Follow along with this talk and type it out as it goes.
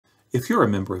If you're a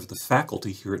member of the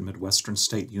faculty here at Midwestern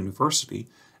State University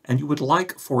and you would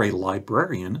like for a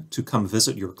librarian to come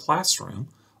visit your classroom,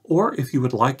 or if you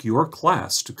would like your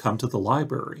class to come to the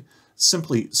library,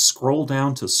 simply scroll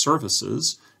down to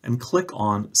Services and click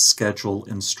on Schedule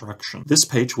Instruction. This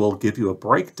page will give you a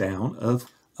breakdown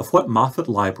of what Moffett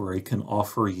Library can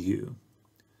offer you.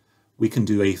 We can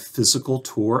do a physical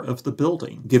tour of the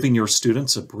building, giving your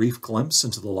students a brief glimpse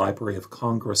into the Library of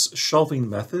Congress shelving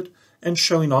method and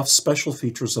showing off special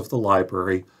features of the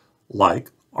library like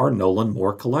our Nolan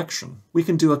Moore collection. We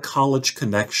can do a college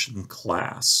connection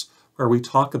class where we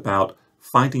talk about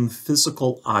finding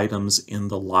physical items in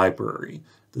the library.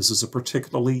 This is a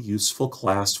particularly useful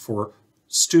class for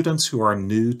students who are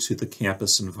new to the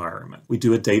campus environment. We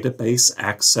do a database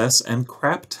access and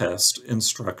CRAP test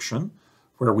instruction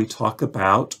where we talk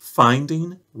about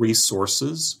finding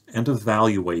resources and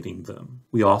evaluating them.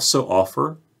 We also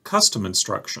offer custom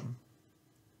instruction.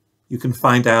 You can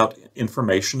find out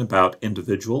information about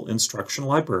individual instruction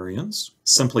librarians.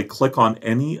 Simply click on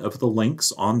any of the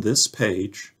links on this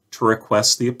page to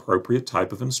request the appropriate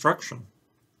type of instruction.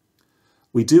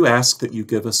 We do ask that you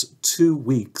give us 2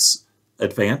 weeks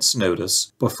advance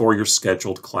notice before your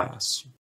scheduled class.